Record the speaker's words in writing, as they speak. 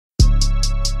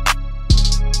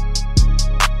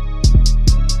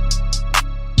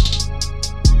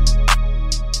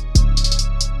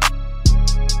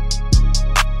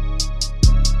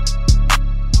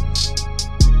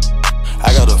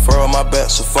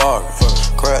safari.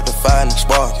 Crack the fire and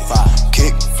spark it.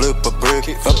 Kick, flip a brick.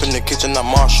 Up in the kitchen, I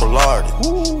martial art it.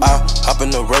 I hop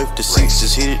in the Wraith, the seats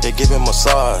is heated, they giving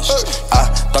massage. I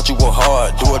thought you were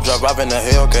hard, do a drive in the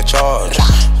Hellcat charge.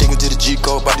 Digging to the G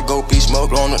code, about to go beast mode.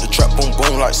 Blowing up the trap, boom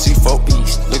boom like C4.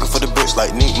 Looking for the bricks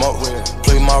like Nemo.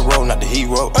 Play my role, not the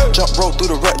hero. Jump roll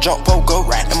through the rat, jump pogo.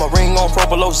 And my ring on pro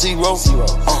below zero.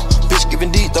 Bitch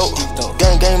giving D though.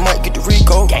 Gang might get the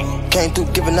Rico. Came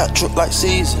through giving out trip like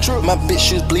season. My bitch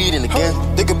shoes bleeding again.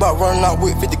 Think about running out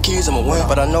with 50 kids, I'ma win.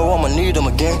 But I know I'ma need them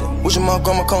again. Wishing my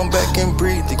grandma come back and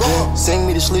breathe again. Sing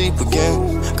me to sleep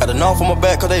again. Got a knife on my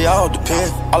back cause they all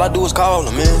depend. All I do is call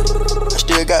them in. I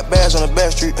still got bags on the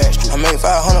back street. I made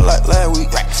 500 like last week.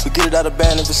 We get it out of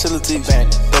abandoned facilities.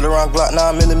 Throw around Glock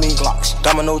 9mm.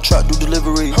 Domino truck do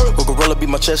delivery. Or Gorilla be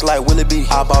my chest like Willie B.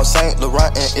 I bought Saint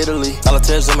Laurent in Italy.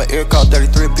 Alitaires in my ear called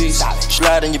 33 piece.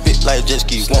 Slide in your bitch like jet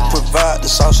ski. Won't provide the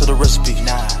sauce of the recipe.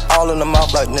 All in the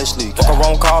mouth like Nestle. Fuck a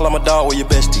wrong call, I'm a dog where you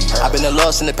bestie. I been in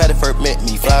love since the paddock first met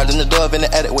me. Flying in the dove in the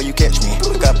attic where you catch me.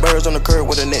 Got birds on the curb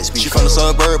with the net speed. She from the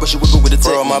suburb but she wiggle with the tech.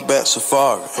 Throw on my back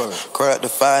safari. Crack the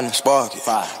fire and spark it.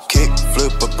 Kick,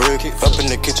 flip a brick. Up in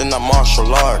the kitchen, I martial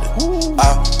art it.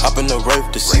 I hop in the Wraith,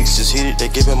 the seats is heated, they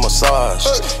giving massage.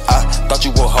 I thought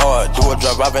you were hard, do a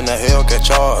drive in the Hellcat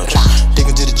charge.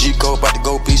 Digging to the G code, about to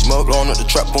go beast mode. Blowing up the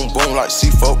trap, boom boom like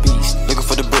C4. Looking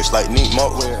for the bricks like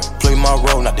Nemo. Play my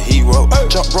role, not the hero.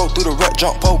 Jump roll through the rat,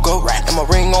 jump pogo. And my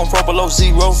ring on pro below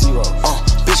zero.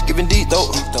 Bitch giving D though.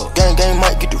 Gang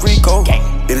might get the Rico.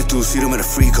 In de tour zie je met een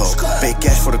freako. Pay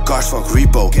cash voor de cars van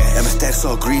repo. En mijn stacks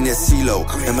all green as CeeLo.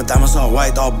 En mijn dames all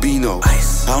white albino.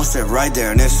 I'm straight right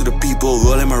there next to the people.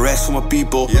 Rolling my racks for my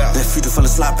people. Then future van de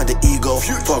slaap met de ego.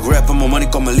 Fuck rap en mijn money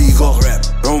come illegal.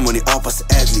 Rome money op als de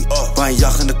athlete. Bij een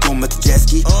jacht en de kom met de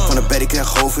jetski. Van de bed ik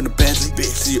krijg hoofd in de Bentley.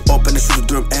 Zie je op en dan shoot de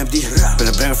drum empty. Ben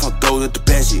een brenger van dood uit de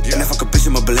Benji. En dan fuck een bitch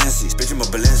in mijn Balenci's.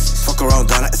 Fuck around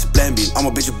daarna is een plan B.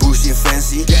 Allemaal bitch bougie en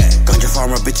fancy. Kantje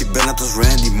farmer bitch ik ben net als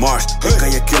Randy Marsh. Ik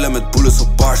kan je killen met bullets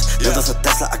op bars. Net als een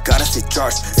Tesla, I gotta stay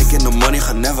charged. Ik en de money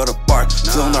gaan never apart.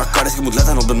 Veel narcotics, ik moet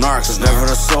letten op de narcs. There's never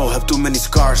a soul, heb too many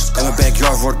scars. En mijn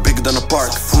backyard wordt bigger dan een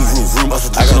park. Vroom vroom vroom als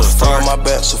het I got a star on my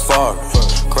back safari.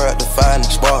 Crack the fire and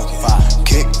spark it.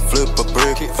 Kick, flip a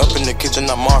brick. Up in the kitchen,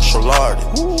 I martial art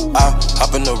it. I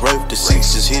hop in the Wraith, the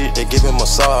seats is heated, they giving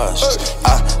massage.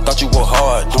 I thought you were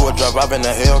hard, do a drive in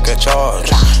the Hellcat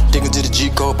charge. Digging to the G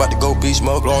code, about to go beast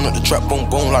mode. Blowing up the trap, boom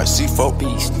boom like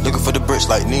C4. Looking for the bricks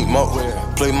like Nemo.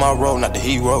 Play my role, not the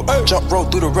hero. Jump roll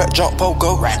through the rat, jump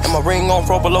pogo. And my ring on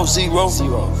pro below zero.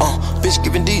 Bitch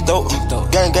giving D though.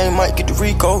 Gang might get the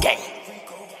Rico.